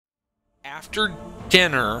After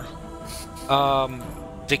dinner,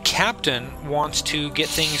 the captain wants to get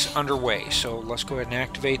things underway. So let's go ahead and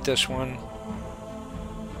activate this one.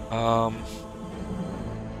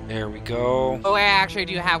 There we go. Oh, I actually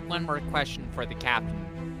do have one more question for the captain.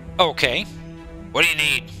 Okay. What do you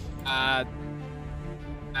need? I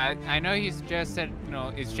know he's just said,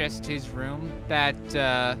 it's just his room that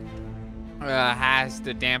has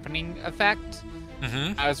the dampening effect.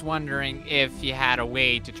 Mm-hmm. I was wondering if you had a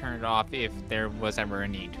way to turn it off if there was ever a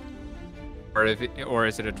need, or is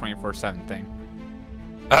it a 24/7 thing?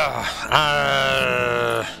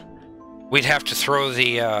 We'd have to throw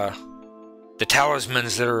the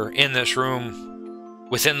talismans that are in this room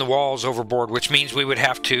within the walls overboard, which means we would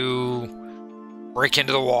have to break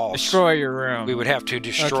into the walls. Destroy your room. We would have to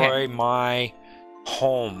destroy my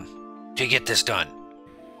home to get this done.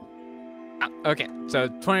 Okay, so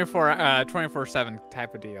 24/7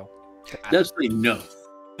 type of deal. Just say no.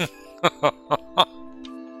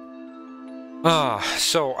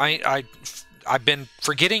 So I've been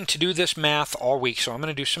forgetting to do this math all week, so I'm going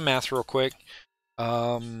to do some math real quick.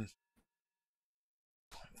 5.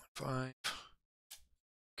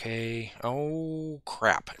 Okay. Oh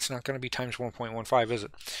crap! It's not going to be times 1.15, is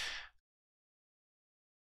it?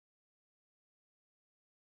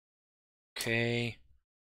 Okay.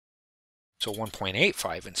 So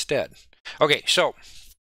 1.85 instead. Okay, so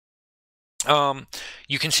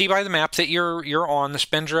you can see by the map that you're on the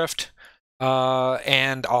Spindrift,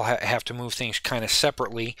 and I'll have to move things kind of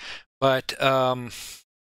separately, but times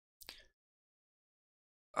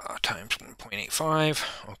 1.85.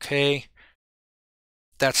 Okay,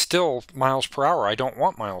 that's still miles per hour. I don't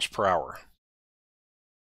want miles per hour.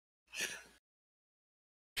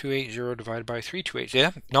 280 divided by 3, 280.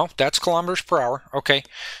 Yeah, no, that's kilometers per hour. Okay,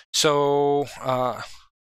 so all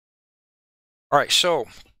right, so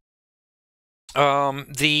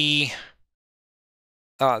the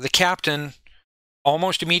captain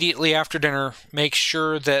almost immediately after dinner makes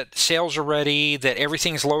sure that sails are ready, that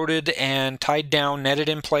everything's loaded and tied down, netted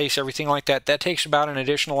in place, everything like that. That takes about an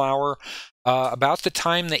additional hour. About the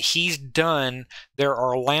time that he's done, there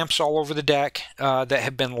are lamps all over the deck that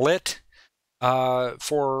have been lit.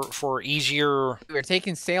 For easier. We're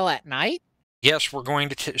taking sail at night? Yes, we're going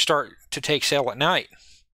to start to take sail at night.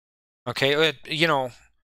 Okay,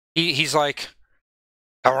 he's like,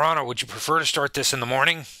 Elranna, would you prefer to start this in the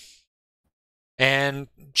morning? And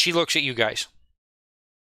she looks at you guys.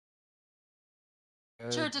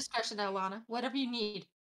 It's your discretion, Elranna. Whatever you need.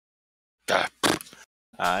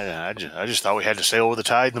 I just thought we had to sail with the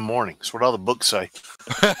tide in the morning. That's what all the books say.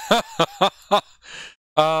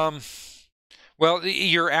 Well,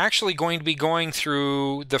 you're actually going to be going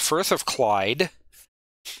through the Firth of Clyde,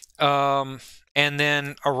 and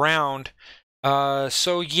then around.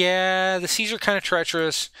 So yeah, the seas are kind of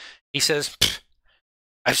treacherous. He says,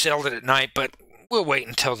 I've sailed it at night, but we'll wait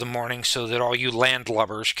until the morning so that all you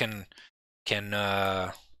landlubbers can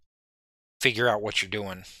figure out what you're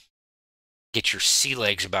doing. Get your sea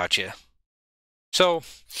legs about you. So,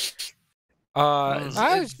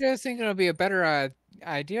 I was just thinking it would be a better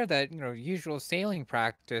idea that usual sailing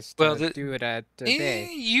practice to do it at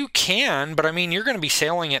day. You can, but I mean you're going to be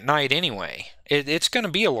sailing at night anyway. It's going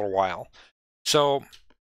to be a little while. So,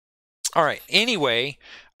 all right. Anyway,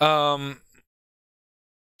 when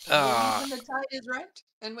the tide is right,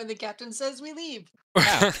 and when the captain says we leave.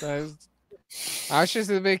 Yeah, I was just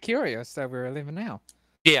a bit curious that we were leaving now.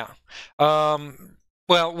 Yeah.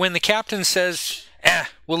 Well, when the captain says,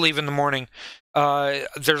 we'll leave in the morning,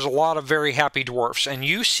 there's a lot of very happy dwarfs, and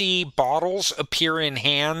you see bottles appear in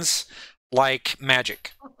hands like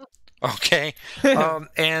magic. Okay.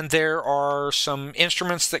 And there are some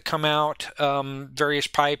instruments that come out, various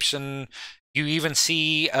pipes, and you even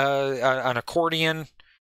see an accordion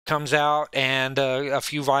comes out, and a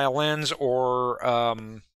few violins, or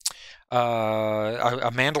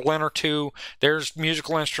a mandolin or two. There's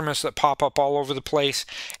musical instruments that pop up all over the place,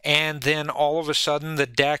 and then all of a sudden the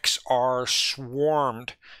decks are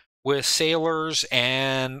swarmed with sailors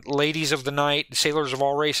and ladies of the night, sailors of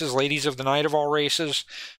all races, ladies of the night of all races,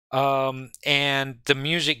 and the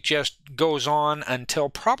music just goes on until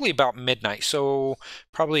probably about midnight, so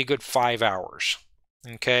probably a good 5 hours.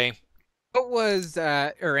 Okay. What was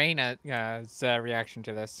Elranna's reaction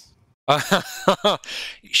to this?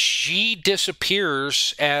 She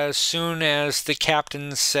disappears as soon as the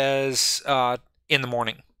captain says in the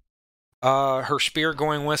morning. Her spear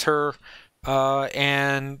going with her,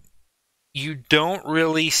 and you don't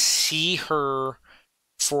really see her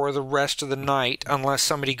for the rest of the night unless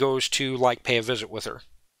somebody goes to like pay a visit with her.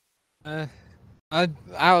 I'll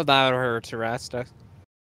allow her to rest.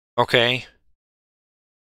 Okay.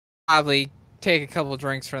 probably take a couple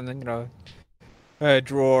drinks from the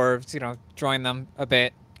dwarves, join them a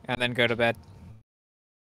bit, and then go to bed.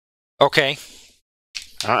 Okay.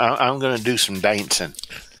 I'm going to do some dancing.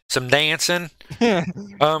 Some dancing.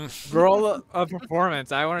 Roll a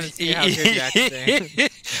performance. I want to see how good you actually.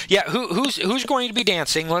 Yeah, who's going to be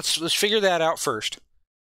dancing? Let's figure that out first.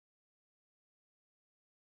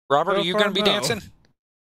 Robert, are you going to be dancing?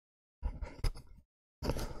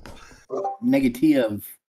 Negative.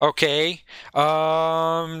 Okay.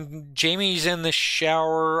 Jamie's in the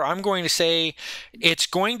shower. I'm going to say it's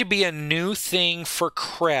going to be a new thing for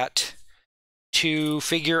Kret to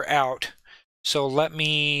figure out. So let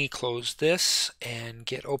me close this and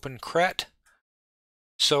get open Kret.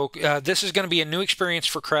 So this is going to be a new experience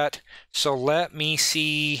for Kret. So let me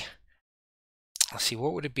see. Let's see,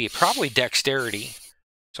 what would it be? Probably dexterity.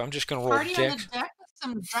 So I'm just going to roll Party on the deck with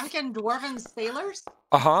some drunken dwarven sailors?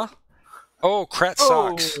 Uh-huh. Oh, Kret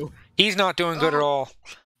sucks. He's not doing good at all.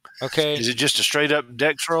 Okay. Is it just a straight up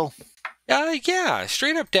dex roll? Yeah,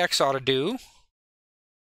 straight up dex ought to do.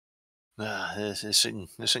 This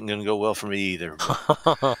isn't going to go well for me either.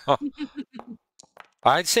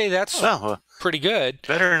 I'd say that's pretty good.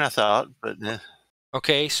 Better than I thought, but...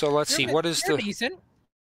 Okay, so let's see. What is the... Decent.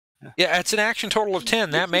 Yeah, it's an action total of 10.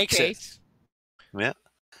 That makes it. Yeah.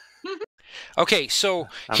 Okay, so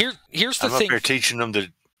here's the thing.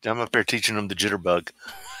 I'm up there teaching them the jitterbug.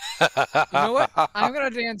 You know what? I'm gonna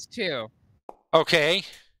dance too. Okay.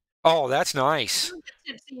 Oh, that's nice.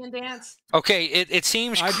 Tipsy and dance. Okay, it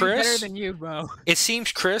seems I'd Chris. be better than you, Mo. It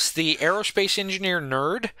seems Chris, the aerospace engineer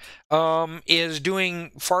nerd, is doing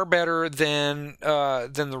far better than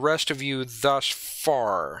the rest of you thus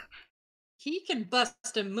far. He can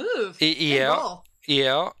bust a move. Yeah.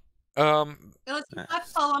 Let's not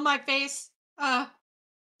fall on my face.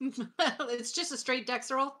 It's just a straight dex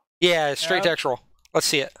roll. Yeah, it's straight dex roll. Let's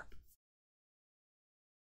see it.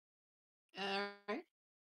 All right.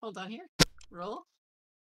 Hold on here. Roll.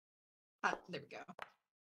 There we go.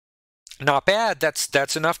 Not bad.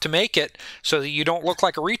 That's enough to make it so that you don't look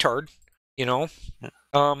like a retard, I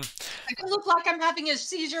can look like I'm having a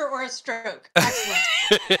seizure or a stroke.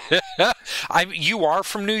 Excellent. You are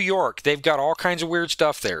from New York. They've got all kinds of weird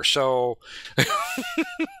stuff there. So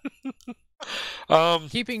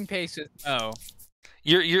keeping pace with Mo.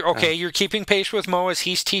 You're okay. You're keeping pace with Mo as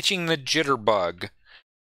he's teaching the jitterbug.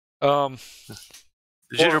 The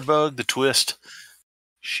jitterbug, the twist.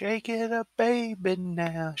 Shake it up, baby,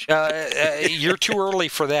 now. You're too early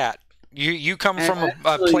for that. You come from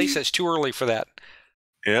a place that's too early for that.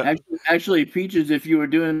 Yeah. Actually, Peaches, if you were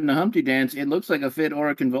doing the Humpty dance, it looks like a fit or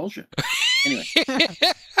a convulsion. Anyway.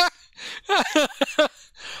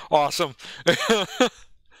 Awesome.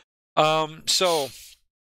 So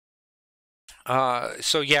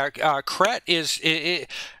yeah, Kret is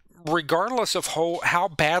regardless of how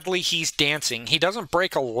badly he's dancing, he doesn't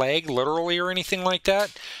break a leg literally or anything like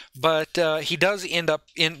that, but he does end up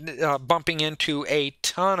bumping into a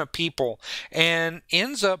ton of people and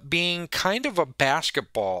ends up being kind of a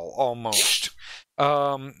basketball almost.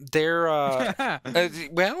 Rat.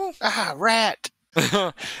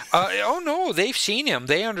 Oh no, they've seen him.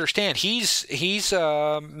 They understand. He's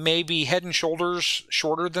maybe head and shoulders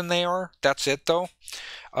shorter than they are. That's it though.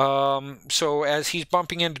 So as he's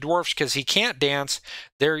bumping into dwarfs because he can't dance,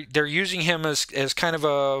 they're using him as kind of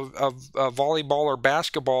a volleyball or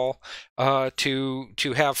basketball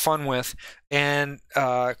to have fun with, and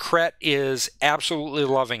Kret is absolutely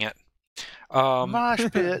loving it. Mosh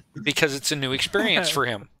pit. Because it's a new experience for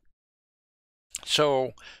him.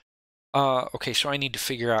 So. Okay, so I need to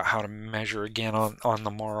figure out how to measure again on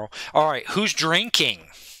the morrow. All right, who's drinking?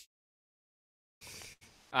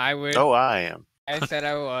 I would. Oh, I am. I said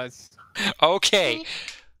I was. Okay.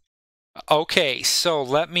 Okay, so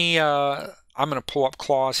let me, I'm going to pull up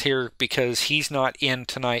Claus here because he's not in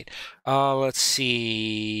tonight. Let's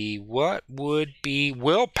see. What would be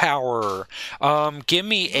willpower? Give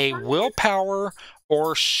me a willpower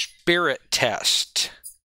or spirit test.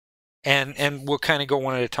 And we'll kind of go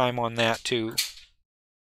one at a time on that too.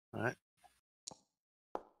 All right.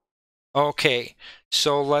 Okay,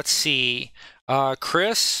 so let's see.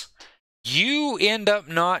 Chris, you end up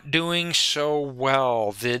not doing so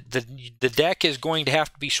well. The deck is going to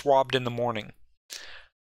have to be swabbed in the morning.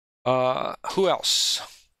 Who else?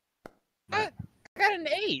 I got an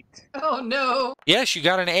 8. Oh no. Yes, you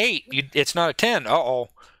got an 8. It's not a 10.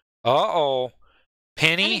 Uh-oh.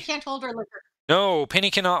 Penny can't hold her liquor. No,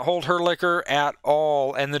 Penny cannot hold her liquor at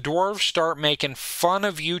all, and the dwarves start making fun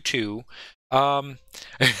of you two.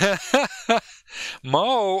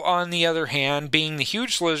 Mo, on the other hand, being the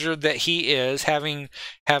huge lizard that he is, having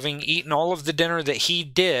eaten all of the dinner that he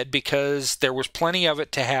did, because there was plenty of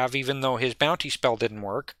it to have, even though his bounty spell didn't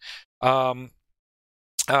work, he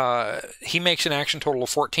makes an action total of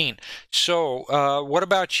 14. So, what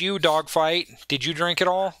about you, Dogfight? Did you drink it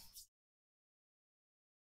all?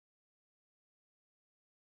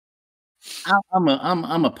 I'm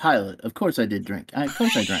a pilot. Of course I did drink. Of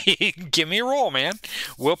course I drank. Give me a roll, man.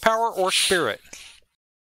 Willpower or spirit?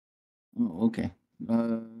 Oh, okay.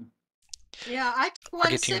 Yeah, I took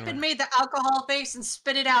one sip and made the alcohol face and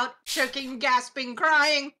spit it out, choking, gasping,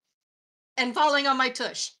 crying, and falling on my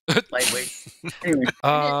tush. Lightweight. Anyway.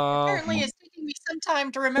 Apparently, it's taking me some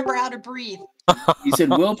time to remember how to breathe. You said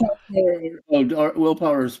willpower,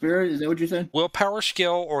 willpower or spirit? Is that what you said? Willpower,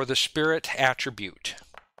 skill, or the spirit attribute.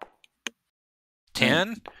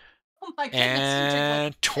 10 oh my goodness,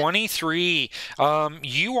 and 23.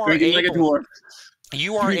 You are drinking able. Like a dwarf.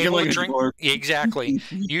 You are Drinking able like to a drink dwarf. exactly.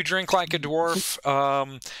 You drink like a dwarf,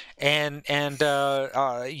 and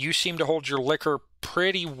you seem to hold your liquor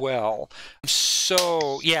pretty well.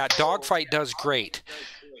 So yeah, Dogfight does great.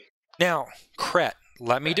 Now, Kret,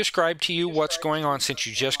 let me describe to you what's going on since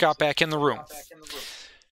you just got back in the room.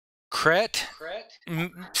 Kret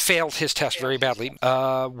failed his test very badly.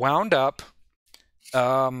 Wound up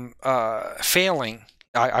failing.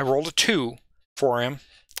 I rolled a 2 for him.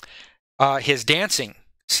 His dancing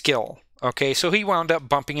skill. Okay, so he wound up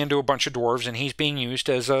bumping into a bunch of dwarves, and he's being used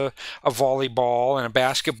as a volleyball and a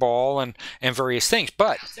basketball and various things.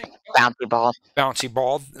 But bouncy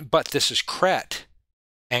ball. But this is Kret,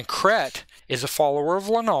 and Kret is a follower of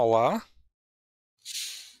Lanala,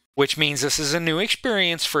 which means this is a new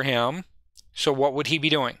experience for him. So what would he be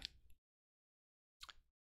doing?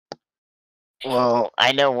 Well,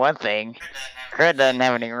 I know one thing. Kret doesn't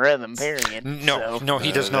have any rhythm, period. No,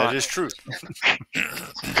 he does not. That is true.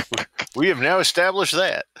 We have now established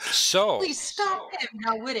that. So, please stop him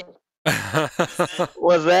now, would it?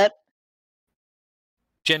 Was that?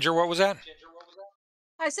 Ginger, what was that?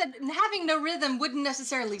 I said having no rhythm wouldn't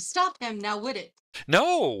necessarily stop him now, would it?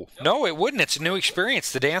 No, it wouldn't. It's a new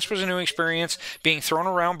experience. The dance was a new experience. Being thrown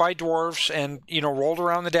around by dwarves and, rolled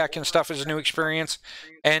around the deck and stuff is a new experience.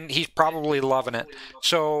 And he's probably loving it.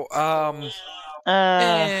 So, I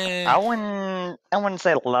wouldn't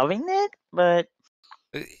say loving it, but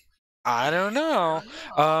I don't know.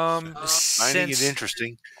 Finding it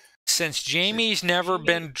interesting. Since Jamie's never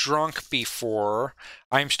been drunk before,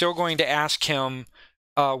 I'm still going to ask him,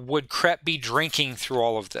 would Kret be drinking through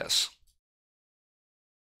all of this?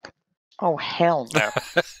 Oh, hell no.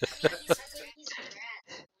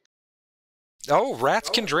 Oh,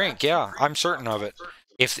 rats can drink. Yeah, I'm certain of it.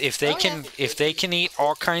 If they can eat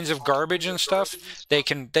all kinds of garbage and stuff, they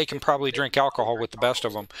can probably drink alcohol with the best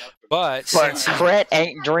of them. But Kret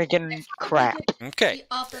ain't drinking crap. Okay.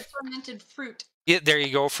 Offer fermented fruit. Yeah, there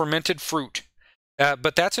you go, fermented fruit.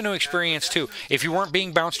 But that's a new experience too. If you weren't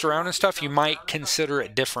being bounced around and stuff, you might consider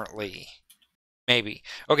it differently. Maybe.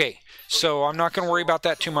 Okay, so I'm not going to worry about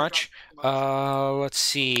that too much. Let's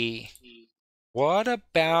see. What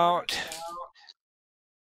about...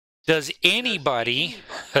 Does anybody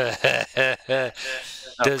that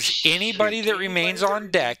remains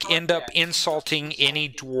on deck end up insulting any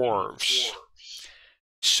dwarves?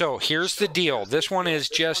 So here's the deal. This one is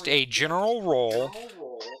just a general roll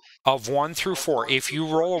of 1 through 4. If you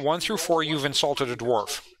roll a 1 through 4, you've insulted a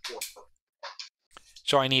dwarf.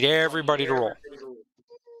 So I need everybody to roll.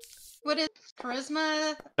 What is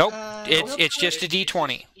charisma? Nope, it's just a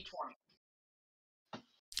D20.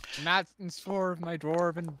 Not for my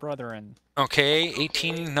dwarven brethren. Okay,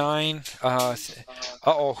 18, 9.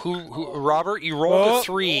 Uh-oh, who? Robert, you rolled a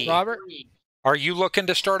 3. Robert? Are you looking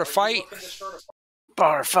to start a fight?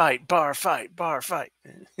 Bar fight, bar fight, bar fight.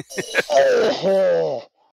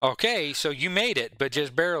 Okay, so you made it, but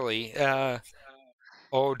just barely. Dog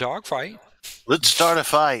fight. Let's start a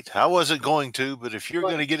fight. I wasn't going to, but if you're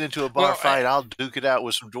going to get into a bar fight, I'll duke it out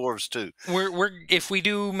with some dwarves too. If we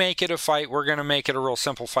do make it a fight, we're going to make it a real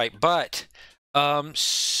simple fight. But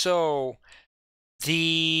so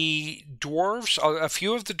the dwarves, a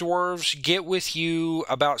few of the dwarves get with you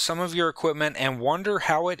about some of your equipment and wonder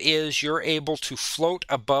how it is you're able to float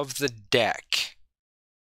above the deck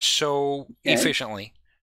so efficiently.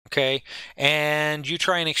 Okay, and you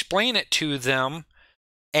try and explain it to them,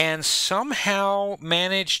 and somehow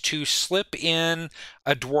manage to slip in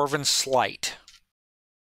a dwarven sleight.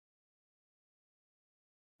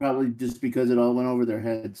 Probably just because it all went over their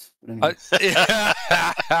heads. But anyway.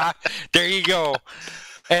 There you go.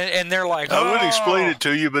 And they're like, I would explain it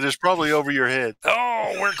to you, but it's probably over your head.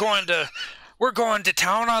 Oh, we're going to we're going to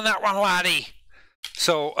town on that one, laddie.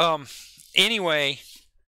 So, anyway,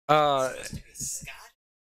 I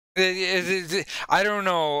don't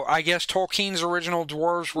know. I guess Tolkien's original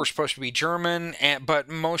dwarves were supposed to be German, but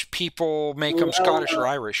most people make them Scottish or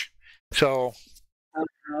Irish. So,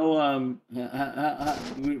 we're on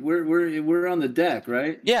the deck,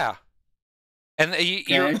 right? Yeah, and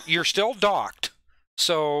you're still docked,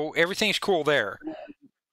 so everything's cool there.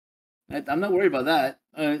 I'm not worried about that.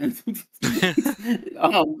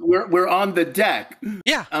 We're on the deck.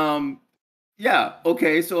 Yeah. Yeah.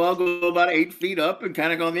 Okay. So I'll go about 8 feet up and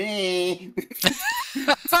kind of go.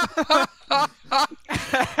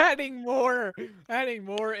 Adding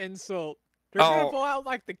more insult. They're gonna pull out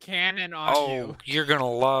like the cannon on you. Oh, you're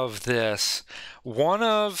gonna love this. One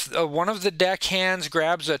of the deckhands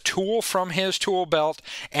grabs a tool from his tool belt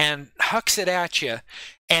and hucks it at you,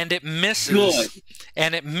 and it misses. Good.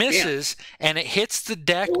 And it misses, and it hits the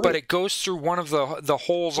deck, but it goes through one of the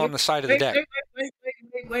holes on the side of the deck.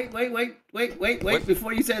 Wait!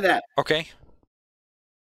 Before you say that. Okay.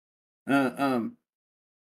 Let's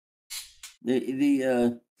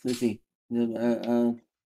see.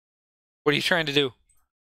 What are you trying to do?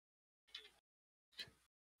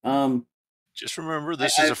 Just remember,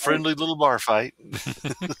 this is a friendly little bar fight.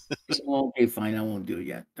 Okay, fine. I won't do it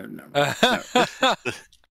yet. No.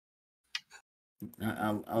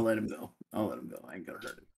 I'll let him go. I ain't gonna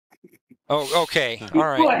hurt him. Oh, okay. All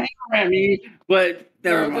right. But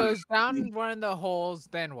there goes down one of the holes.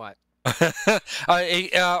 Then what?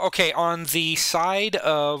 Okay, on the side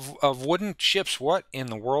of wooden ships, what in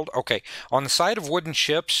the world? Okay, on the side of wooden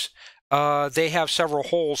ships, they have several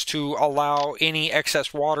holes to allow any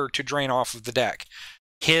excess water to drain off of the deck.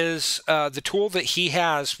 The tool that he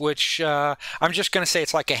has, which I'm just going to say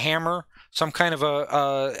it's like a hammer, some kind of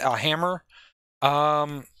a hammer,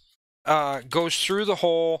 goes through the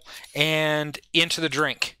hole and into the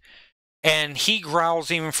drink. And he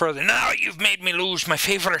growls even further. Now you've made me lose my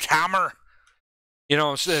favorite hammer. You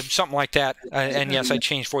know, something like that. And yes, I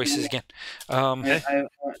changed voices again.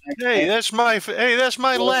 Hey, that's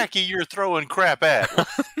my lackey you're throwing crap at.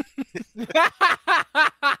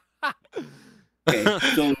 Okay,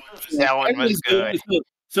 so that one was good.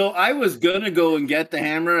 So I was gonna go and get the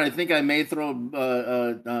hammer. I think I may throw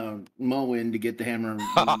Mo in to get the hammer.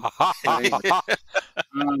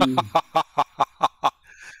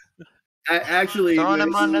 Actually, throwing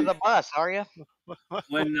him under the bus, are you?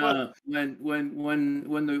 When it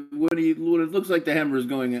looks like the hammer is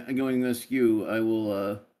going askew, I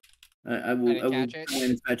will try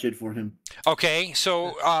and fetch it for him. Okay,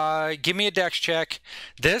 so give me a dex check.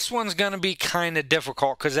 This one's gonna be kind of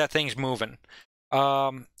difficult because that thing's moving,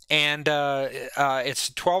 and it's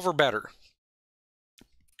 12 or better.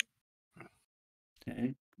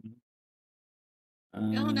 Okay. Oh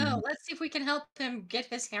no, let's see if we can help him get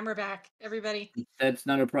his hammer back, everybody. That's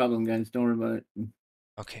not a problem, guys. Don't worry about it.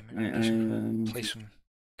 Okay, place some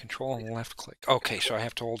control and left click. Okay, so I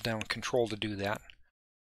have to hold down control to do that.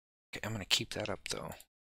 Okay, I'm going to keep that up, though.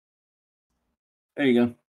 There you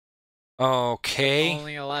go. Okay.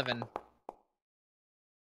 Only 11.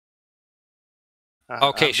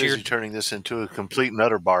 Okay, I'm so busy turning this into a complete and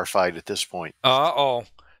utter bar fight at this point. Uh-oh.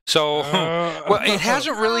 So, well, it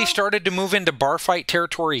hasn't really started to move into bar fight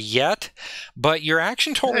territory yet, but your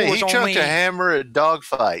action total was only... He chucked a hammer at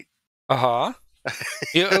dogfight. Uh-huh. That's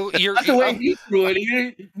the way he threw it.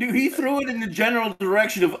 He threw it in the general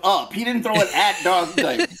direction of up. He didn't throw it at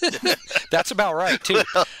dogfight. That's about right, too.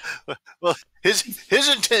 Well, his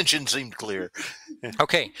intention seemed clear.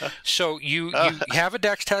 Okay, so you have a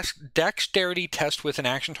dexterity test with an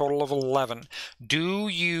action total of 11. Do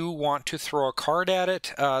you want to throw a card at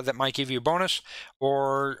it that might give you a bonus,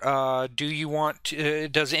 or do you want to,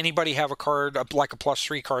 does anybody have a card like a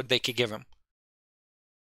 +3 card they could give him?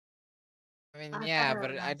 I mean, yeah,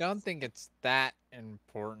 but I don't think it's that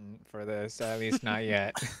important for this, at least not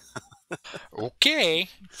yet. Okay.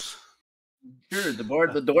 Sure, the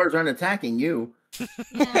dwarves aren't attacking you.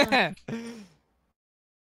 Yeah.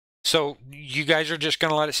 So you guys are just going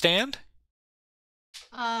to let it stand?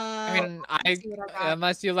 I mean,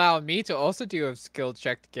 unless you allow me to also do a skill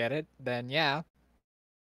check to get it, then yeah.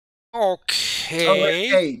 Okay. Oh,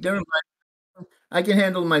 hey, never mind. I can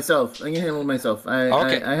handle myself. I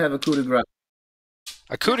have a coup de grace.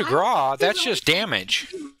 A coup de grace? That's just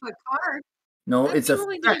damage. A card. No, Let's it's a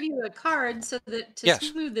only give you a card so that to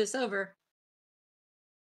smooth this over.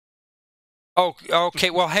 Oh, okay.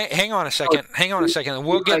 Well, hang on a second. Hang on a second.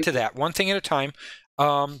 We'll get to that. One thing at a time.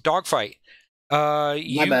 Dogfight.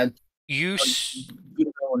 My bad. You coup de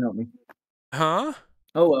grace won't help me. Huh?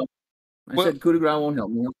 Oh well. I said coup de grace won't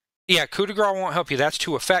help me. Yeah, coup de grace won't help you. That's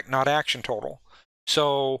to effect, not action total.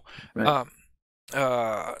 So, Right.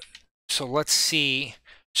 So let's see.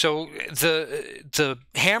 So the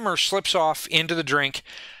hammer slips off into the drink,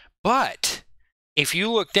 but if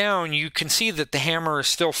you look down, you can see that the hammer is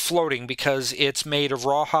still floating because it's made of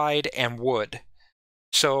rawhide and wood.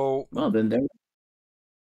 So, Well, then there.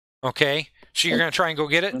 okay. So you're going to try and go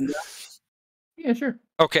get it? Yeah, sure.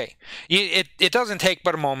 Okay. It doesn't take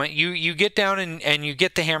but a moment. You get down and you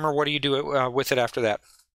get the hammer. What do you do with it after that?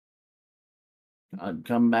 I'd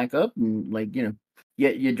come back up and, like, you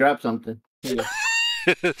drop something. Yeah.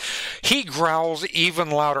 He growls even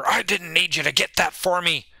louder. I didn't need you to get that for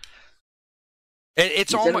me.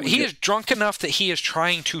 It's almost, he is drunk enough that he is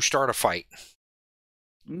trying to start a fight.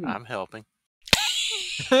 I'm helping.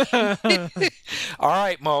 All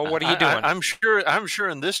right, Mo, what are you doing? I'm sure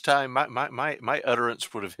in this time my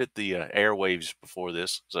utterance would have hit the airwaves before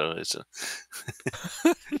this. So it's a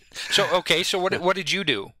So what did you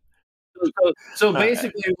do? So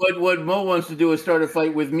basically, what Mo wants to do is start a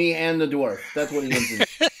fight with me and the dwarf. That's what he wants to do.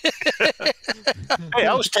 Hey,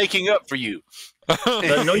 I was taking up for you.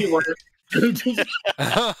 No, you weren't.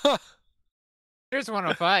 Just want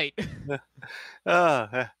to fight.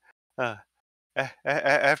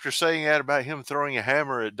 After saying that about him throwing a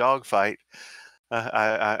hammer at dogfight,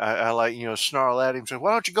 I like snarl at him. Say,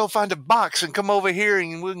 why don't you go find a box and come over here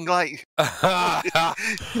and we can like. Oh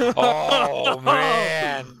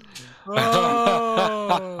man.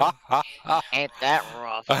 Oh. Ain't that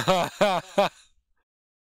rough?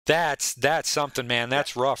 That's something, man.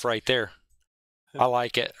 That's rough right there. I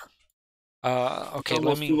like it. Okay, It's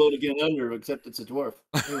let me. too low to get under, except it's a dwarf.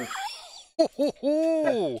 Anyway.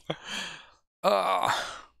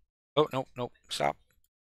 Oh no, stop.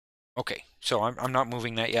 Okay, so I'm not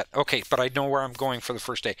moving that yet. Okay, but I know where I'm going for the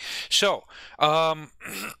first day. So,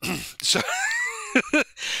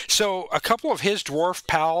 so a couple of his dwarf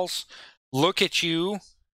pals look at you,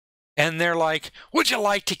 and they're like, "Would you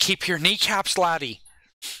like to keep your kneecaps, laddie?"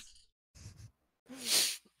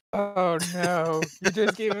 Oh no! You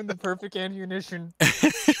just gave him the perfect ammunition.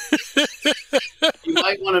 You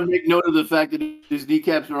might want to make note of the fact that his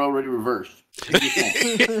kneecaps are already reversed.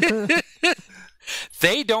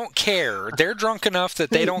 They don't care. They're drunk enough that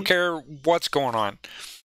they don't care what's going on.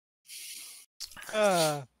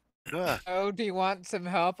 Oh, do you want some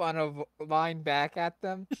help on a line back at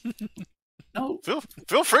them? No.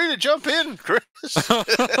 Feel free to jump in, Chris.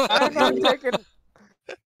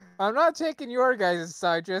 I'm not taking your guys'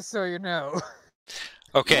 side, just so you know.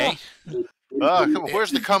 Okay. Come on,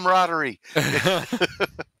 where's the camaraderie?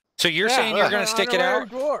 So you're saying you're going to stick it out?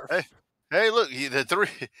 Hey, look, the three.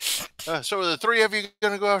 So are the three of you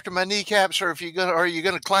going to go after my kneecaps, or are you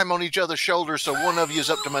going to climb on each other's shoulders so one of you is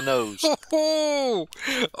up to my nose?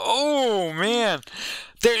 Oh man!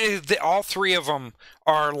 All three of them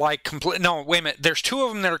are like complete. No, wait a minute. There's two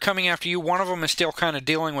of them that are coming after you. One of them is still kind of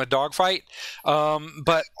dealing with dogfight.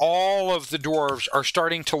 But all of the dwarves are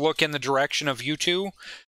starting to look in the direction of you two.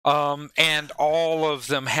 And all of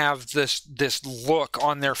them have this look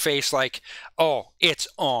on their face like, oh, it's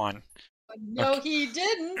on. No, he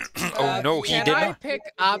didn't. Oh, no, he Can didn't. I pick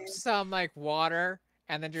up some like water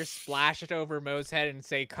and then just splash it over Mo's head and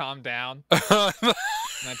say, "Calm down"? Am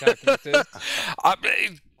I talking to?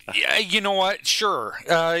 Yeah, you know what? Sure.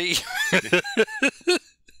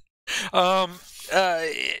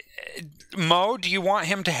 Mo, do you want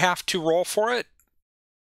him to have to roll for it?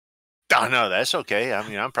 Oh, no, that's okay. I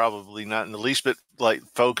mean, I'm probably not in the least bit like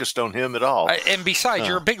focused on him at all. And besides,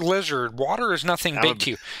 you're a big lizard. Water is nothing big to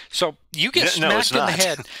you. So you get smacked in the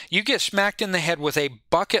head. You get smacked in the head with a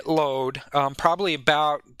bucket load, probably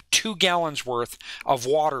about 2 gallons worth of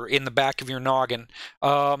water in the back of your noggin.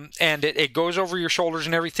 And it goes over your shoulders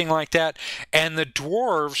and everything like that. And the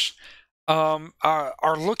dwarves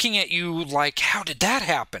are looking at you like, how did that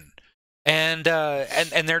happen? And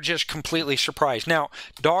they're just completely surprised. Now,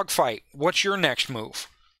 dogfight, what's your next move?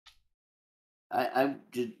 I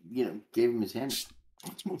just, gave him his hammer.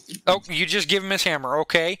 Oh, you just give him his hammer,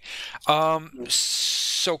 okay.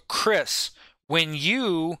 So, Chris, when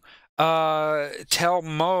you tell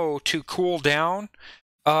Mo to cool down,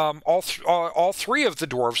 all three of the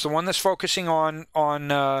dwarves, the one that's focusing on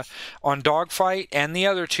dogfight and the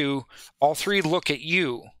other two, all three look at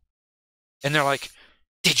you, and they're like,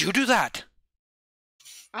 "Did you do that?"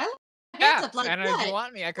 I Yeah, like, and if you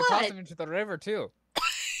want me, I could toss them into the river too.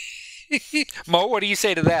 Mo, what do you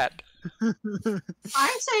say to that?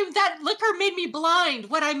 I say that liquor made me blind.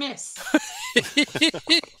 What'd I miss?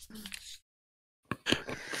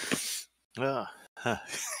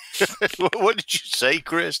 What did you say,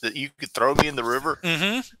 Chris? That you could throw me in the river?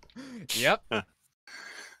 Mm-hmm. Yep.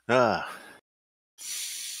 One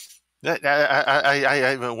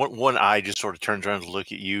eye just sort of turns around to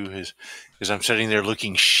look at you as I'm sitting there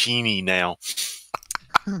looking sheeny now.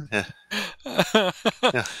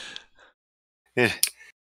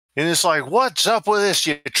 And it's like, what's up with this,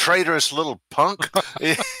 you traitorous little punk?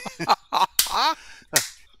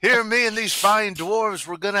 Here, me and these fine dwarves,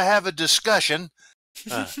 we're going to have a discussion.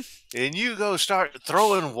 And you go start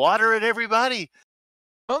throwing water at everybody?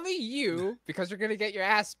 Only you, because you're going to get your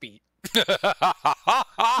ass beat. Who?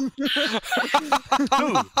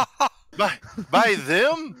 By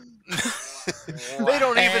them? They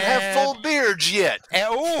don't even have full beards yet.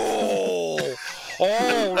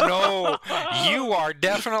 Oh no, you are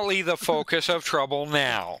definitely the focus of trouble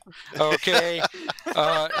now, okay?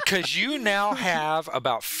 Because you now have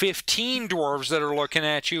about 15 dwarves that are looking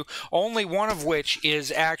at you, only one of which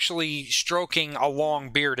is actually stroking a long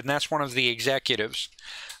beard, and that's one of the executives.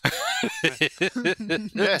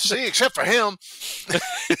 Yeah, see, except for him.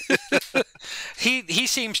 He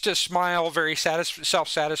seems to smile very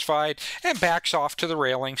self-satisfied and backs off to the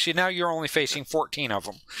railing. See, now you're only facing 14 of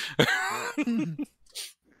them.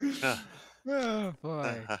 Oh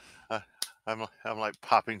boy. I'm like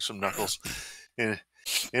popping some knuckles, and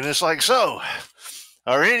it's like, so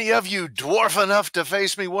are any of you dwarf enough to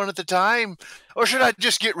face me one at a time, or should I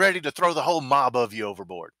just get ready to throw the whole mob of you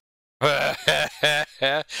overboard?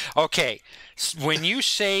 Okay, when you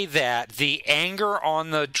say that, the anger on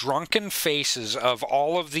the drunken faces of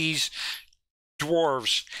all of these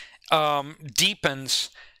dwarves deepens.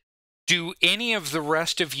 Do any of the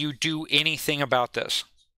rest of you do anything about this?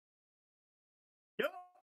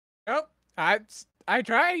 Nope. I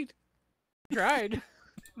tried. I'm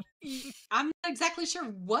not exactly sure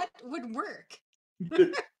what would work.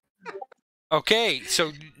 Okay,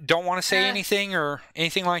 so don't want to say anything or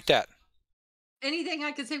anything like that? Anything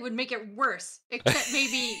I could say would make it worse, except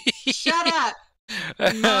maybe shut up.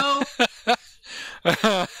 No.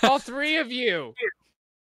 All three of you.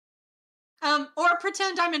 Or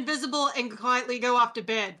pretend I'm invisible and quietly go off to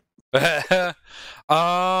bed.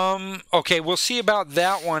 Okay, we'll see about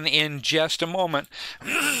that one in just a moment.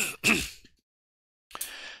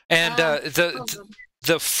 And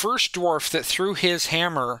the first dwarf that threw his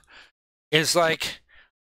hammer is like,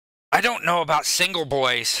 I don't know about single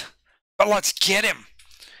boys, but let's get him.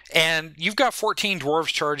 And you've got 14 dwarves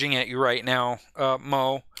charging at you right now,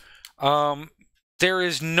 Mo. There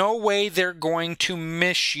is no way they're going to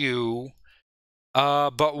miss you.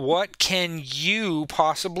 But what can you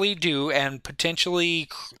possibly do and potentially...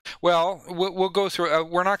 Well, we'll go through...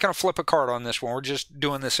 we're not going to flip a card on this one. We're just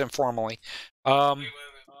doing this informally. Wait.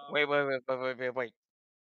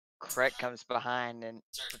 Cret comes behind and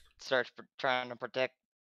starts trying to protect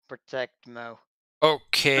Mo.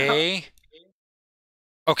 Okay.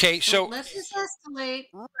 Okay, so... Let's just escalate.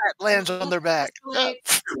 Rat lands on their back.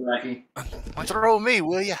 Throw me,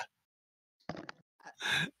 will ya?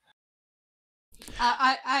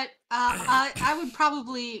 I would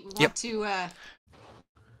probably want to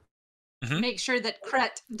make sure that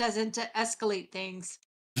Cret doesn't escalate things,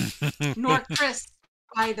 nor Chris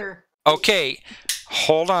either. Okay,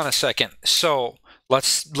 hold on a second. So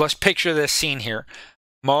let's picture this scene here.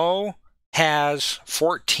 Mo has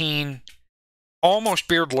 14 almost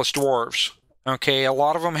beardless dwarves. Okay, a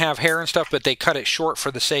lot of them have hair and stuff, but they cut it short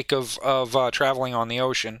for the sake of traveling on the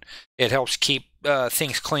ocean. It helps keep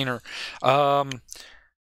things cleaner.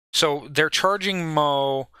 So they're charging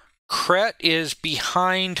Mo. Cret is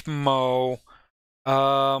behind Mo.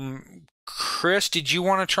 Chris, did you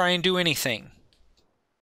want to try and do anything?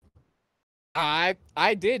 I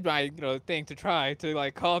did my thing to try to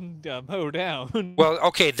like calm Mo down. Well,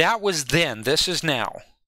 okay, that was then. This is now.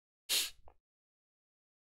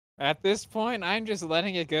 At this point, I'm just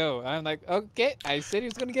letting it go. I'm like, okay, I said he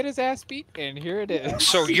was gonna get his ass beat, and here it is.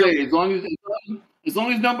 So you're as long as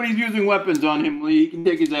nobody's using weapons on him, he can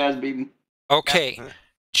take his ass beaten. okay.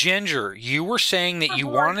 Ginger, you were saying that you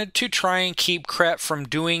wanted to try and keep Cret from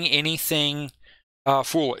doing anything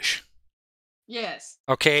foolish. Yes.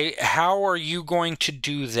 Okay, how are you going to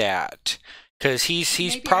do that? Because he's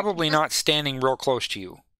Maybe probably not standing real close to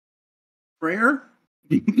you. Prayer?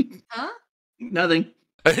 Huh? Nothing.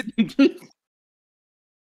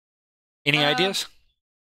 Any ideas?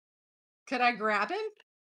 Could I grab him?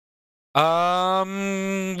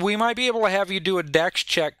 We might be able to have you do a dex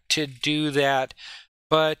check to do that,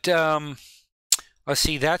 but let's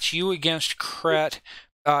see. That's you against Cret.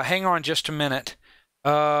 Hang on just a minute.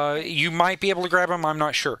 You might be able to grab him. I'm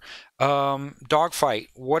not sure. Dogfight.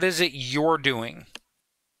 What is it you're doing?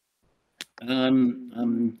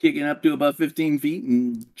 I'm kicking up to about 15 feet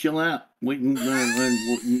and chill out, waiting,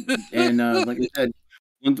 and like I said,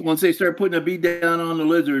 Once they start putting a beat down on the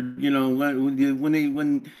lizard, you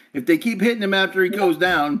know, if they keep hitting him after he goes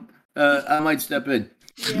down, I might step in.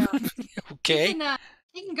 Yeah. Okay.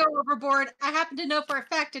 He can go overboard. I happen to know for a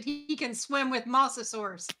fact that he can swim with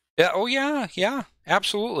mosasaurs. Yeah. Oh yeah.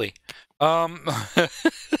 Absolutely.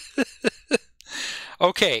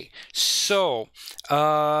 Okay. So,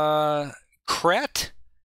 Kret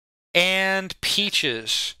and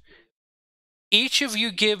Peaches. Each of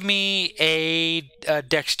you give me a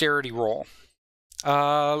dexterity roll.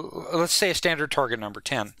 Let's say a standard target number,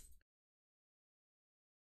 10.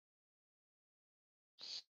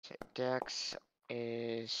 Dex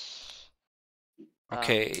is...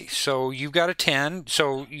 Okay, so you've got a 10,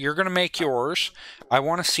 so you're going to make yours. I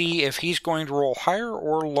want to see if he's going to roll higher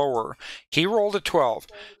or lower. He rolled a 12.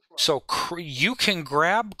 So you can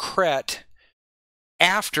grab Kret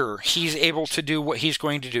after he's able to do what he's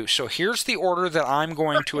going to do. So here's the order that I'm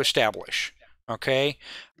going to establish. Okay,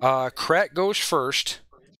 Kret goes first,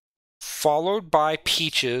 followed by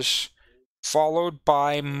Peaches, followed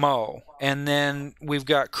by Mo, and then we've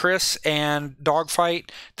got Chris and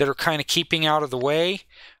Dogfight that are kind of keeping out of the way,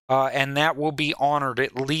 and that will be honored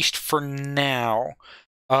at least for now.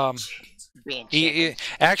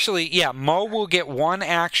 Actually, yeah, Mo will get one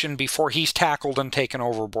action before he's tackled and taken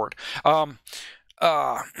overboard. So,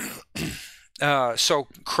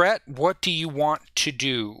 Kret, what do you want to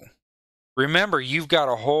do? Remember, you've got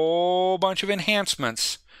a whole bunch of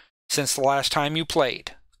enhancements since the last time you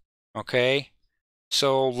played. Okay?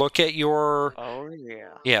 So, look at your... Oh,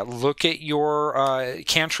 yeah. Yeah, look at your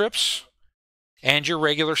cantrips and your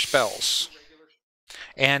regular spells.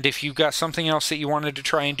 And if you've got something else that you wanted to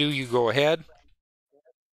try and do, you go ahead.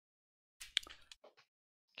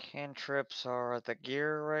 Cantrips are the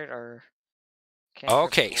gear, right? Or...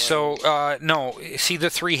 Okay, so, no, see the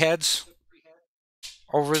 3 heads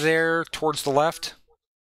over there towards the left?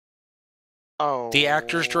 Oh, the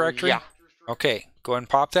actors directory? Yeah. Okay, go ahead and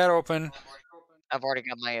pop that open. I've already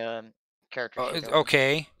got my character sheet open.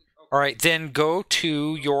 Okay, all right, then go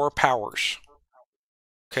to your powers.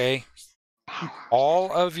 Okay,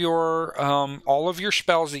 all of your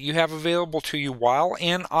spells that you have available to you while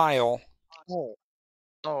in Isle. Oh,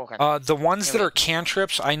 okay. The ones that are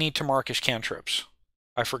cantrips, I need to mark as cantrips.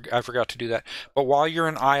 I forgot to do that. But while you're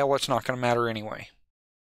in Isle, it's not going to matter anyway.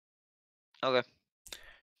 Okay.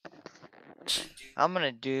 I'm going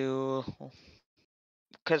to do...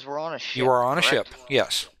 Because we're on a ship, You are on correct? a ship,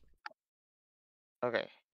 yes. Okay.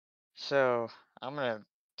 So, I'm going to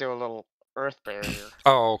do a little earth barrier.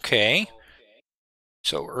 Okay.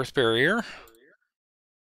 So, earth barrier.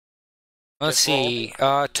 Let's see.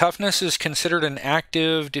 Toughness is considered an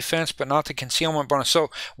active defense, but not the concealment bonus. So,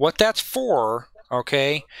 what that's for,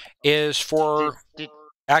 okay, is for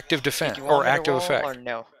active defense or active effect. Or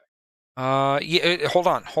no? Yeah, hold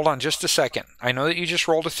on just a second. I know that you just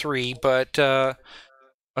rolled a 3, but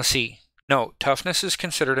let's see. No, toughness is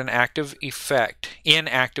considered an active effect in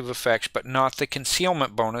active effects, but not the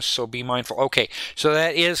concealment bonus, so be mindful. Okay, so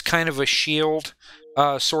that is kind of a shield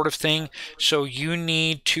sort of thing. So you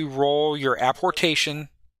need to roll your apportation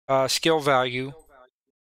skill value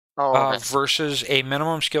versus a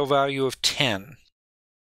minimum skill value of 10.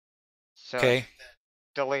 So okay.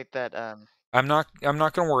 Delete that. I'm not going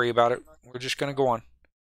to worry about it. We're just going to go on.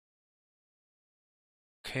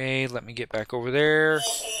 Okay, let me get back over there.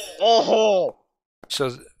 Oh.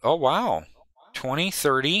 So, oh wow, 20,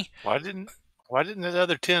 30. Why didn't that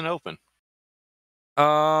other 10 open?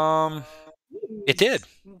 It did.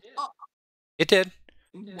 It did.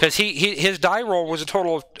 Because his die roll was a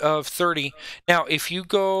total of 30. Now, if you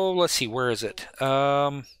go, let's see, where is it?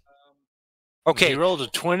 Okay. He rolled a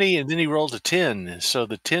 20 and then he rolled a 10, so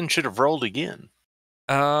the 10 should have rolled again.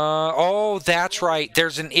 Oh, that's right.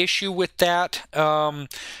 There's an issue with that. Roll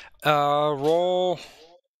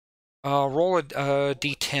a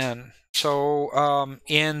d10. So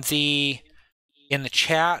in the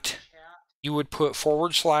chat, you would put /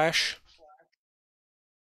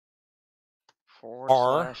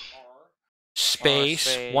 R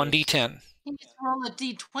space 1d10. He just roll a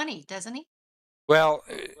d20, doesn't he? Well,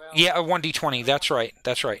 yeah, a 1d20. That's right.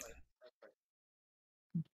 That's right.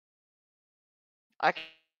 I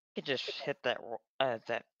could just hit that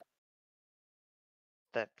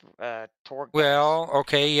Torg. Well,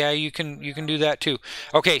 okay, yeah, you can do that too.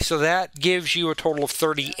 Okay, so that gives you a total of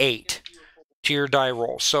 38 to your die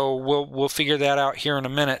roll. So we'll figure that out here in a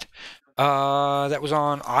minute. That was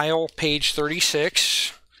on Isle page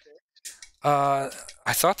 36. I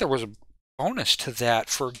thought there was a bonus to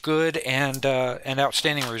that for good and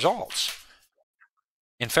outstanding results.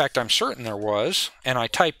 In fact, I'm certain there was, and I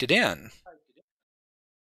typed it in.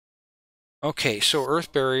 Okay, so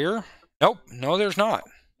Earth Barrier. Nope, no, there's not.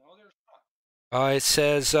 It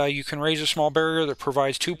says you can raise a small barrier that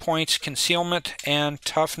provides 2 points concealment and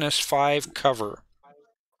toughness 5 cover.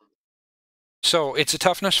 So it's a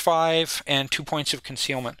toughness 5 and 2 points of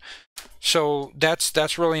concealment. So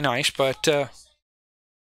that's really nice, but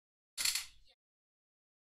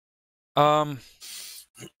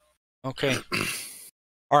okay.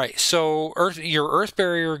 All right, so your Earth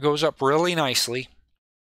Barrier goes up really nicely.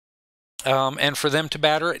 And for them to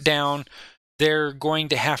batter it down, they're going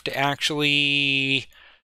to have to actually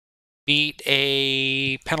beat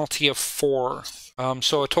a penalty of 4.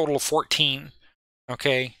 So a total of 14.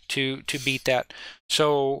 Okay, to beat that.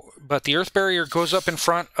 So, but the Earth Barrier goes up in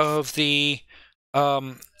front of the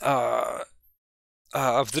dwarves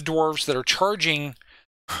that are charging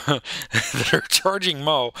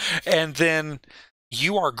Mo, and then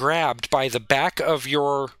you are grabbed by the back of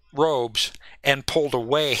your robes and pulled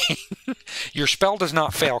away. Your spell does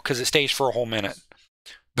not fail because it stays for a whole minute.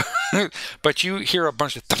 But you hear a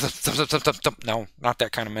bunch of thump, thump, thump, thump, thump, thump. No, not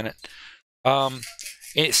that kind of minute.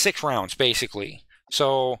 It's 6 rounds basically.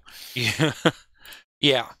 So yeah.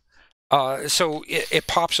 So it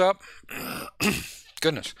pops up.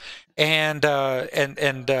 Goodness. And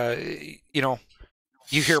you know,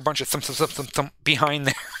 you hear a bunch of thump thump thump thump, thump behind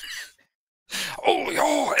there.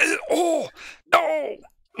 Oh no.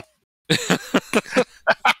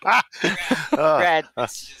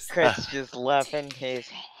 Chris just laughing his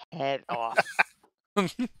head off.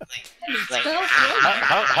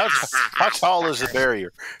 How tall is the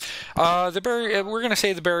barrier? The barrier. We're gonna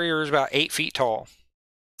say the barrier is about 8 feet tall.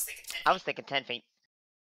 I was thinking 10 feet.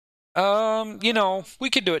 You know, we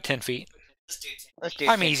could do it 10 feet. Let's do.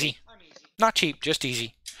 I'm easy, not cheap, just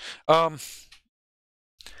easy.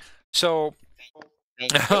 So.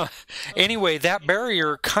 Anyway, that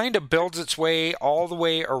barrier kind of builds its way all the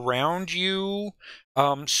way around you.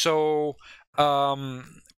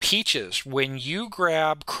 Peaches, when you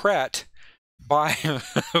grab Kret by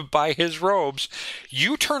by his robes,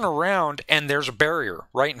 you turn around and there's a barrier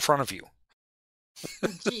right in front of you.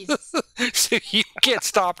 Jesus. So you get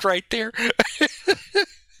stopped right there.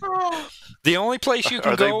 The only place you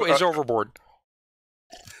can go is overboard.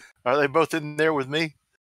 Are they both in there with me?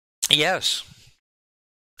 Yes.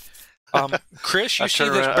 Chris, you see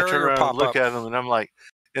this barrier pop up. Look at them, and I'm like,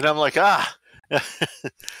 all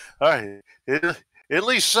right. At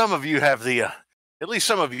least some of you have the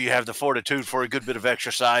fortitude for a good bit of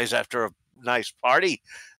exercise after a nice party.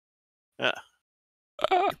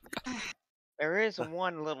 There is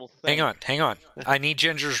one little thing. Hang on. I need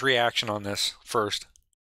Ginger's reaction on this first.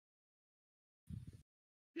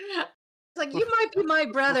 It's like, you might be my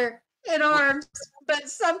brother in arms, but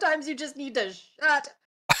sometimes you just need to shut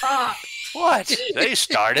up. What? They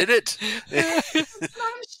started it. I'm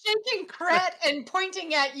shaking Kret and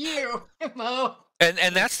pointing at you, Mo.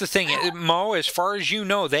 And that's the thing, Mo, as far as you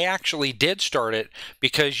know, they actually did start it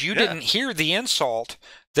because you didn't hear the insult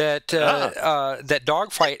that that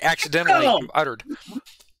Dogfight accidentally uttered.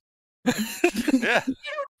 Yeah.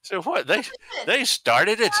 So what? They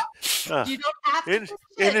started it. You don't have to.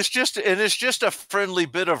 And it's just a friendly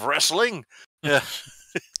bit of wrestling. Yeah.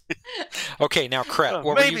 Okay, now Kret,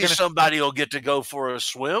 what maybe were you gonna... somebody will get to go for a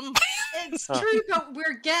swim. It's true, but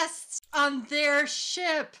we're guests on their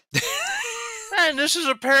ship. And this is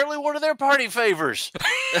apparently one of their party favors.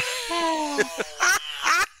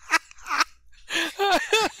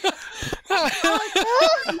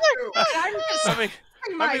 I mean,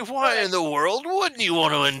 why in the world wouldn't you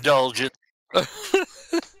want to indulge it? You're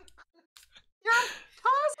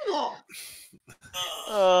impossible.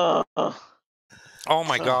 Oh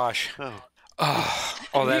my gosh.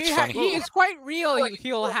 Oh, that's funny. He is quite real,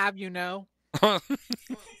 he'll have you know.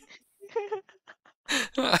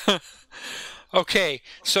 Okay,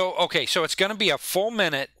 so it's going to be a full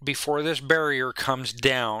minute before this barrier comes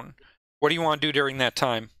down. What do you want to do during that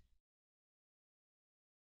time?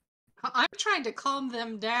 I'm trying to calm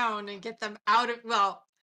them down and get them out of, well,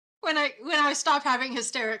 when I stop having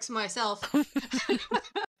hysterics myself.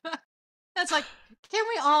 That's like, can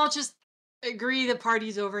we all just agree the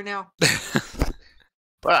party's over now?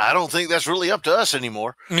 Well, I don't think that's really up to us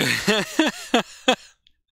anymore.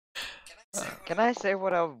 Can I say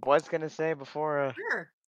what I was gonna say before? Sure.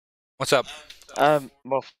 What's up?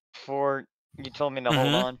 Before you told me to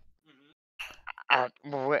hold on.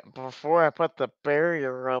 Before I put the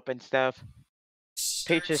barrier up and stuff,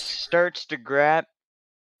 Peaches starts to grab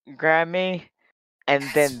me, and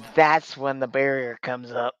then that's when the barrier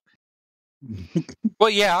comes up. Well,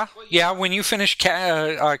 yeah. When you finish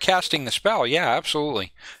casting the spell, yeah,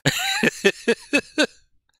 absolutely.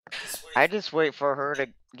 I just wait for her to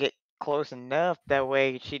get close enough. That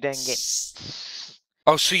way she doesn't get.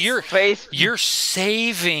 Oh, so you're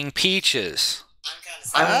saving Peaches.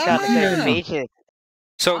 I'm gonna save Peaches.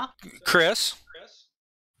 So, Chris,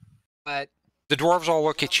 But the dwarves all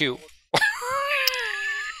look at you.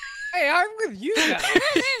 hey, I'm with you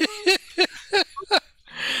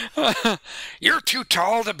guys. You're too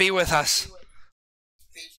tall to be with us.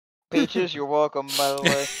 Peaches, you're welcome, by the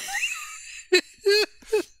way.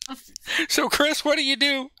 So, Chris, what do you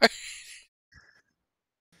do?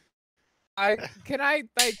 Can I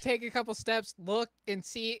like take a couple steps, look and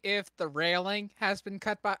see if the railing has been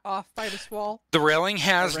cut off by the wall? The railing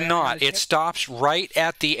has not. It stops right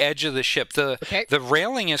at the edge of the ship. The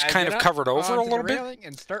railing is kind of covered over a little bit.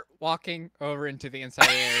 And start walking over into the inside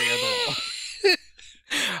area of the wall.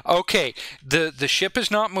 Okay, the ship is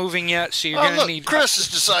not moving yet, so you're gonna need. Chris has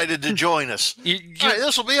decided to join us. All right,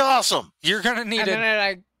 this will be awesome. You're gonna need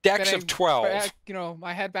a dex of 12. You know,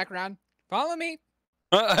 my head back around. Follow me.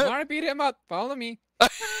 I want to beat him up. Follow me. Wait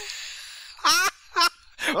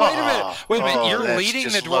a minute. You're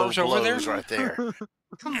leading the dwarves over there? Right there.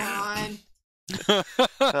 Come on.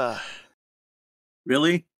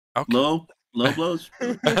 Really? Okay. Low blows? You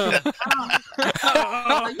went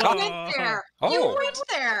there. You went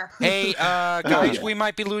there. Hey, guys, we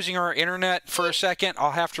might be losing our internet for a second.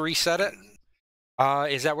 I'll have to reset it.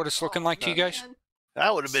 Is that what it's looking like to you guys?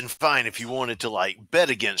 That would have been fine if you wanted to, like, bet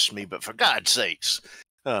against me, but for God's sakes,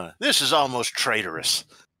 this is almost traitorous.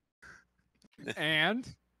 And?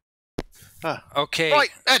 Okay.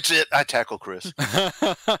 Right, that's it. I tackle Chris.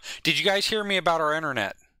 Did you guys hear me about our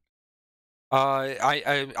internet?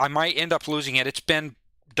 I might end up losing it. It's been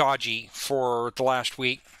dodgy for the last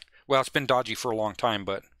week. Well, it's been dodgy for a long time,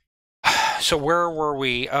 but... So where were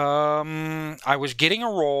we? I was getting a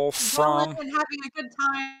roll from... And having a good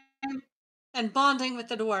time. And bonding with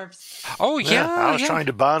the dwarves. Oh yeah, I was trying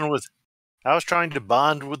to bond with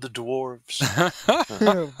the dwarves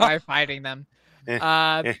By fighting them.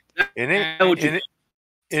 And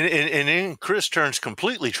then Chris turns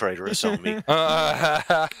completely traitorous on me.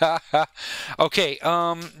 Okay,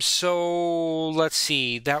 so let's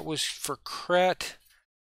see. That was for Cret.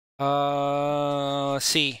 Let's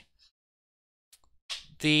see.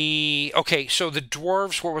 Okay, so the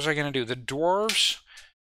dwarves. What was I going to do? The dwarves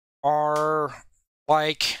are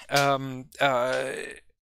like I know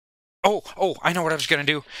what I was gonna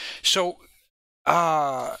do. So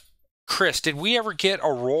Chris, did we ever get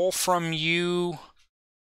a roll from you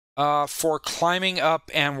for climbing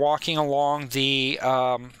up and walking along the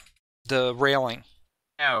railing?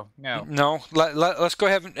 No. Let's go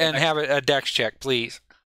ahead and have a dex check, please.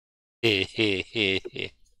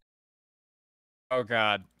 Oh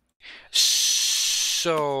God.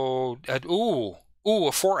 So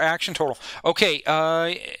a 4 action total. Okay,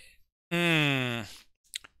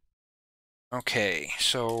 Okay,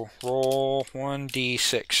 so roll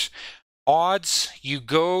 1d6. Odds, you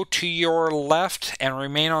go to your left and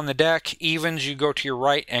remain on the deck. Evens, you go to your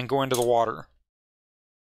right and go into the water.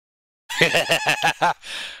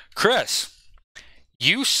 Chris,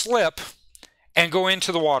 you slip and go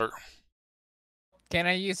into the water. Can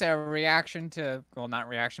I use a reaction to, well, not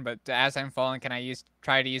reaction, but as I'm falling, can I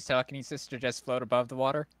try to use telekinesis to just float above the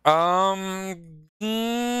water?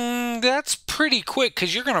 That's pretty quick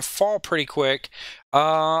because you're gonna fall pretty quick.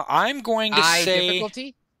 I'm going to say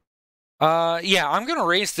difficulty. Yeah, I'm gonna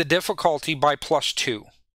raise the difficulty by +2.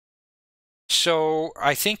 So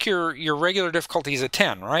I think your regular difficulty is a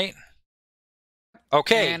 10, right?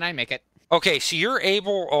 Okay. And I make it. Okay, so you're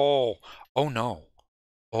able. Oh no.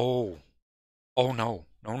 Oh no.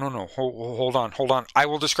 Hold on. I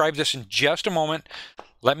will describe this in just a moment.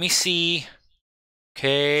 Let me see.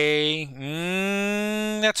 Okay.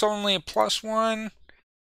 That's only a +1.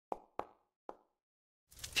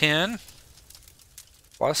 10.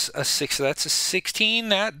 Plus a 6. That's a 16.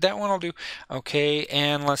 That one will do. Okay,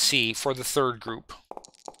 and let's see for the third group.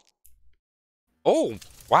 Oh,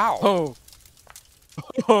 wow.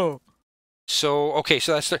 Oh. So, okay,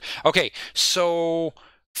 so that's okay, so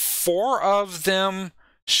 4 of them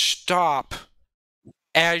stop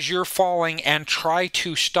as you're falling and try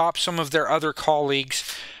to stop some of their other colleagues.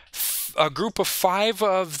 A group of 5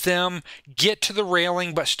 of them get to the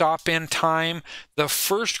railing but stop in time. The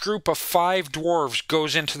first group of 5 dwarves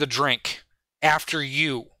goes into the drink after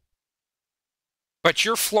you. But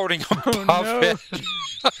you're floating above it.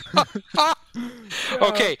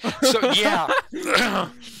 Okay, so yeah.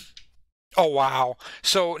 Oh, wow.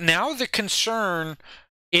 So now the concern...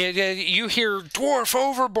 you hear dwarf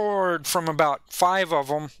overboard from about 5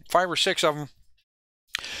 or 6 of them,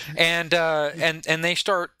 and they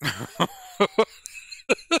start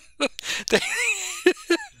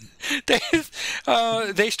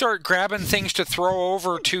they start grabbing things to throw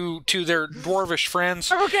over to their dwarvish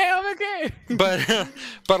friends. I'm okay.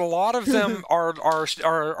 But a lot of them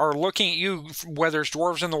are looking at you, whether it's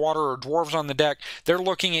dwarves in the water or dwarves on the deck. They're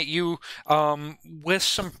looking at you with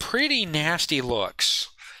some pretty nasty looks.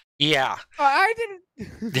 Yeah. I didn't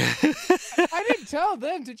tell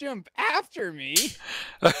them to jump after me.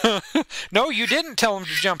 No, you didn't tell them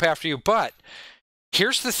to jump after you, but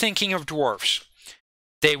here's the thinking of dwarves.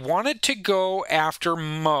 They wanted to go after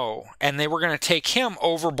Mo, and they were going to take him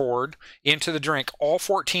overboard into the drink, all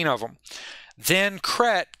 14 of them. Then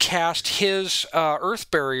Kret cast his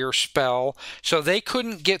Earth Barrier spell, so they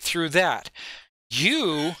couldn't get through that.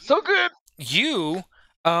 You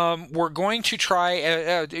were going to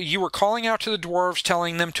try, you were calling out to the dwarves,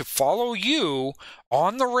 telling them to follow you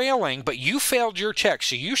on the railing, but you failed your check,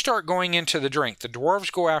 so you start going into the drink. The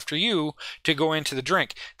dwarves go after you to go into the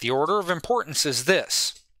drink. The order of importance is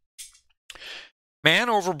this. Man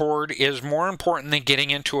overboard is more important than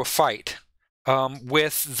getting into a fight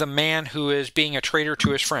with the man who is being a traitor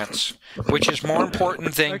to his friends, which is more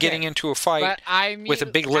important than getting into a fight with a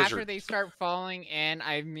big lizard. After they start falling in,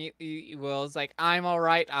 I immediately was like, I'm all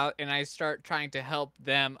right, and I start trying to help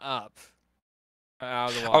them up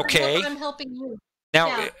out of the water. Okay. I'm helping you.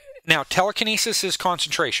 Now telekinesis is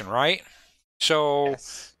concentration, right? So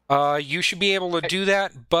Yes. You should be able to do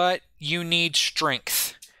that, but you need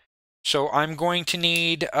strength. So I'm going to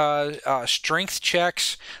need strength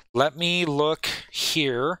checks. Let me look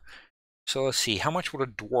here. So let's see. How much would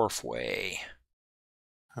a dwarf weigh?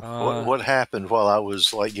 What happened while I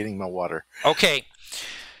was like getting my water? Okay.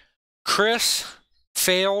 Chris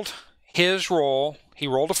failed his roll. He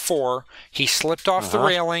rolled a 4. He slipped off the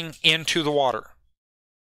railing into the water.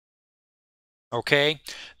 Okay.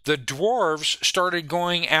 The dwarves started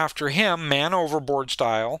going after him, man overboard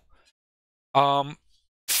style. 4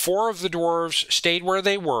 of the dwarves stayed where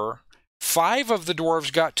they were. 5 of the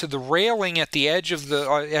dwarves got to the railing at the edge of the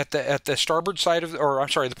at the starboard side of, or I'm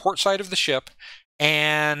sorry, the port side of the ship,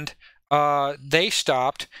 and they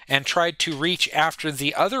stopped and tried to reach after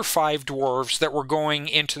the other 5 dwarves that were going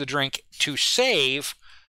into the drink to save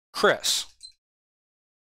Chris.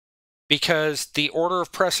 Because the order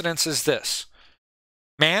of precedence is this: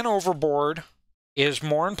 man overboard is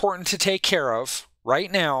more important to take care of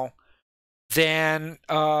right now than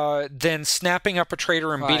snapping up a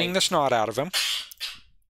traitor and beating the snot out of him.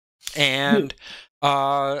 And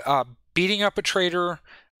beating up a traitor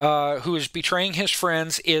who is betraying his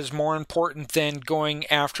friends is more important than going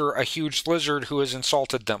after a huge lizard who has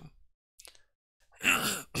insulted them.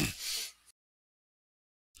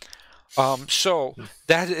 So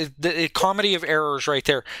that is the comedy of errors right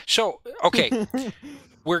there. So, okay,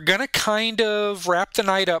 we're going to kind of wrap the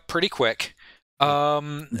night up pretty quick.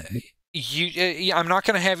 I'm not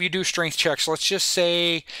going to have you do strength checks. Let's just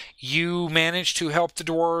say you manage to help the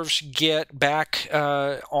dwarves get back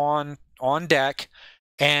on deck,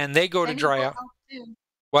 and they go to dry out.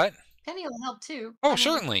 What? Penny will help too. Oh,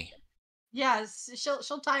 certainly. Yes,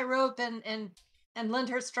 she'll tie rope and lend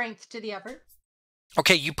her strength to the effort.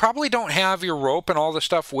 Okay, you probably don't have your rope and all the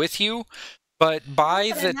stuff with you, but I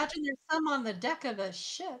imagine there's some on the deck of a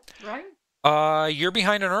ship, right? You're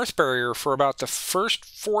behind an earth barrier for about the first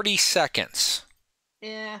 40 seconds.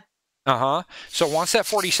 Yeah. So once that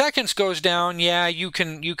 40 seconds goes down, yeah, you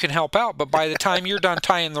can help out. But by the time you're done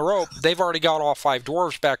tying the rope, they've already got all 5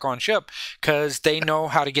 dwarves back on ship because they know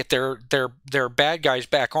how to get their bad guys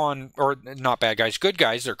back on, or not bad guys, good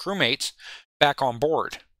guys, their crewmates back on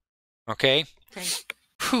board. Okay.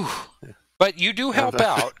 Whew. But you do help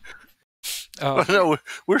out. No,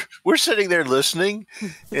 we're sitting there listening,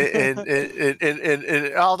 and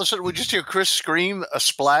all of a sudden we just hear Chris scream a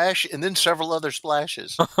splash, and then several other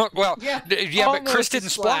splashes. Well, yeah, but Chris didn't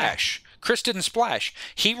splash. Chris didn't splash.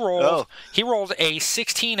 He rolled a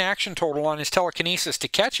 16 action total on his telekinesis to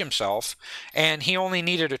catch himself, and he only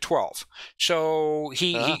needed a 12. So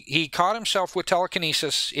he caught himself with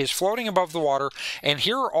telekinesis, is floating above the water, and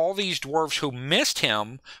here are all these dwarves who missed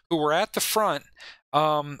him, who were at the front,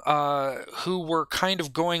 who were kind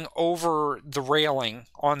of going over the railing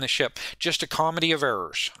on the ship. Just a comedy of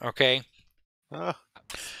errors, okay?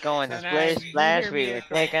 Going to splash, splash, we were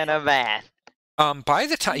taking a bath. By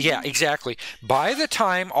the time, yeah, exactly. By the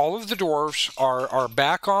time all of the dwarves are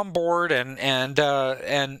back on board and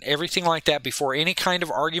everything like that, before any kind of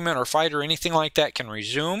argument or fight or anything like that can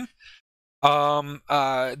resume,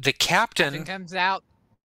 the captain comes out.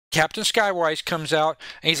 Captain Skywise comes out,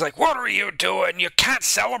 and he's like, "What are you doing? You can't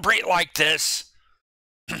celebrate like this.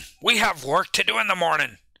 We have work to do in the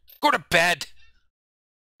morning. Go to bed."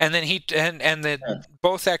 And then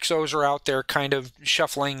both XOs are out there kind of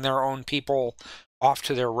shuffling their own people off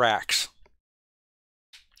to their racks.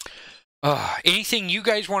 Anything you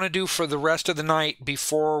guys want to do for the rest of the night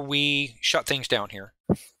before we shut things down here?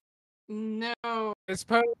 No.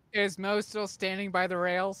 Is Mo still standing by the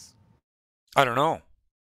rails? I don't know.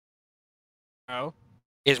 Oh.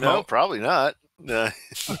 No, probably not.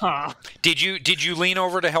 Did you lean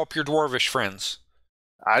over to help your dwarvish friends?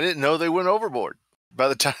 I didn't know they went overboard. By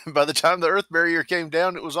the time the earth barrier came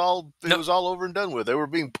down, it was all over and done with. They were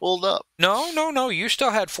being pulled up. No. You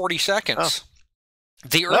still had 40 seconds.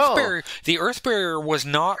 The earth barrier was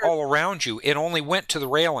not all around you. It only went to the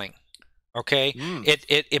railing. Okay,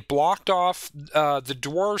 it blocked off the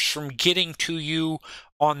dwarves from getting to you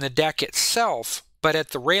on the deck itself, but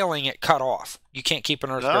at the railing it cut off. You can't keep an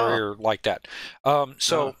earth barrier like that.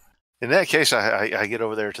 So in that case, I get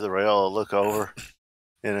over there to the rail, I look over,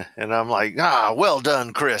 and I'm like, well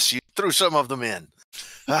done, Chris. You threw some of them in.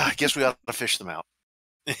 I guess we ought to fish them out.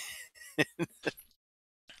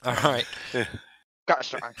 All right.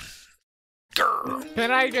 Gosh,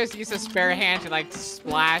 can I just use a spare hand to like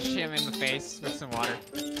splash him in the face with some water?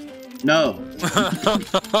 No.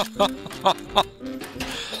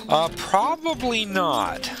 Probably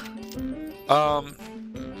not.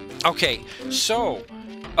 Okay, so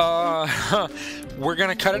we're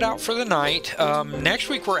gonna cut it out for the night. Next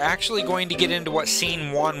week we're actually going to get into what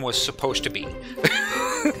scene 1 was supposed to be.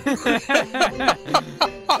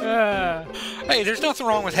 Hey, there's nothing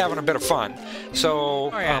wrong with having a bit of fun.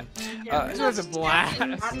 So, this was a blast.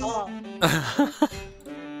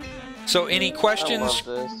 So, any questions,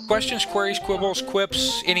 queries, quibbles,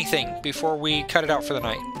 quips, anything before we cut it out for the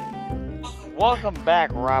night? Welcome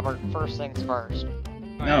back, Robert. First things first.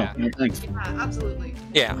 No, thanks. Yeah, absolutely.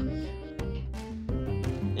 Yeah.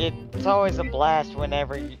 It's always a blast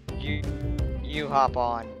whenever you hop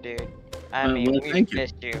on, dude. I mean, we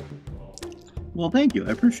missed you. Well, thank you.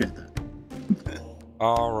 I appreciate that.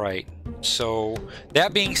 All right. So,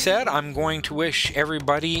 that being said, I'm going to wish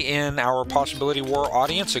everybody in our Possibility War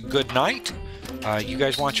audience a good night. You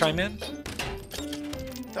guys want to chime in?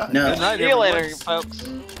 No. Good night, See you everyone. later, folks.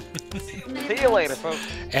 See you later, folks.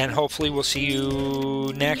 And hopefully we'll see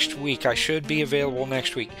you next week. I should be available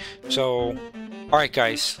next week. So, all right,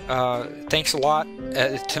 guys. Thanks a lot.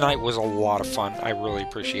 Tonight was a lot of fun. I really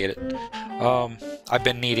appreciate it. I've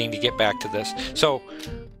been needing to get back to this. So,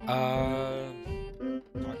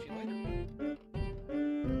 talk to you